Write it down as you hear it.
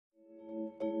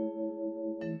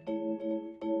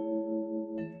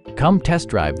Come test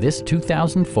drive this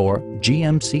 2004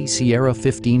 GMC Sierra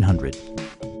 1500.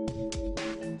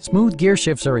 Smooth gear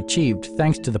shifts are achieved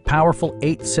thanks to the powerful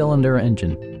 8-cylinder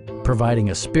engine, providing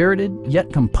a spirited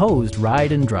yet composed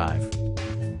ride and drive.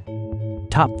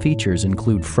 Top features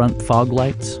include front fog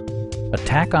lights, a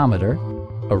tachometer,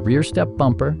 a rear step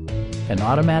bumper, an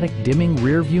automatic dimming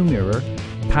rear view mirror,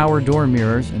 power door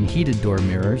mirrors and heated door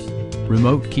mirrors,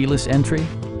 remote keyless entry,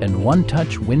 and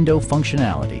one-touch window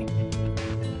functionality.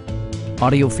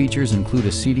 Audio features include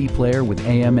a CD player with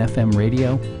AM/FM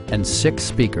radio and 6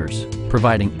 speakers,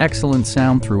 providing excellent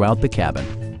sound throughout the cabin.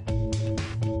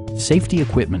 Safety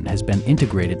equipment has been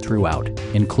integrated throughout,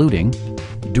 including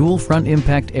dual front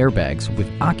impact airbags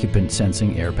with occupant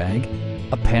sensing airbag,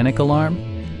 a panic alarm,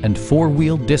 and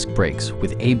 4-wheel disc brakes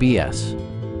with ABS.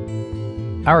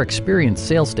 Our experienced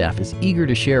sales staff is eager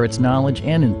to share its knowledge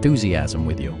and enthusiasm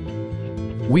with you.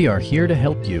 We are here to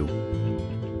help you.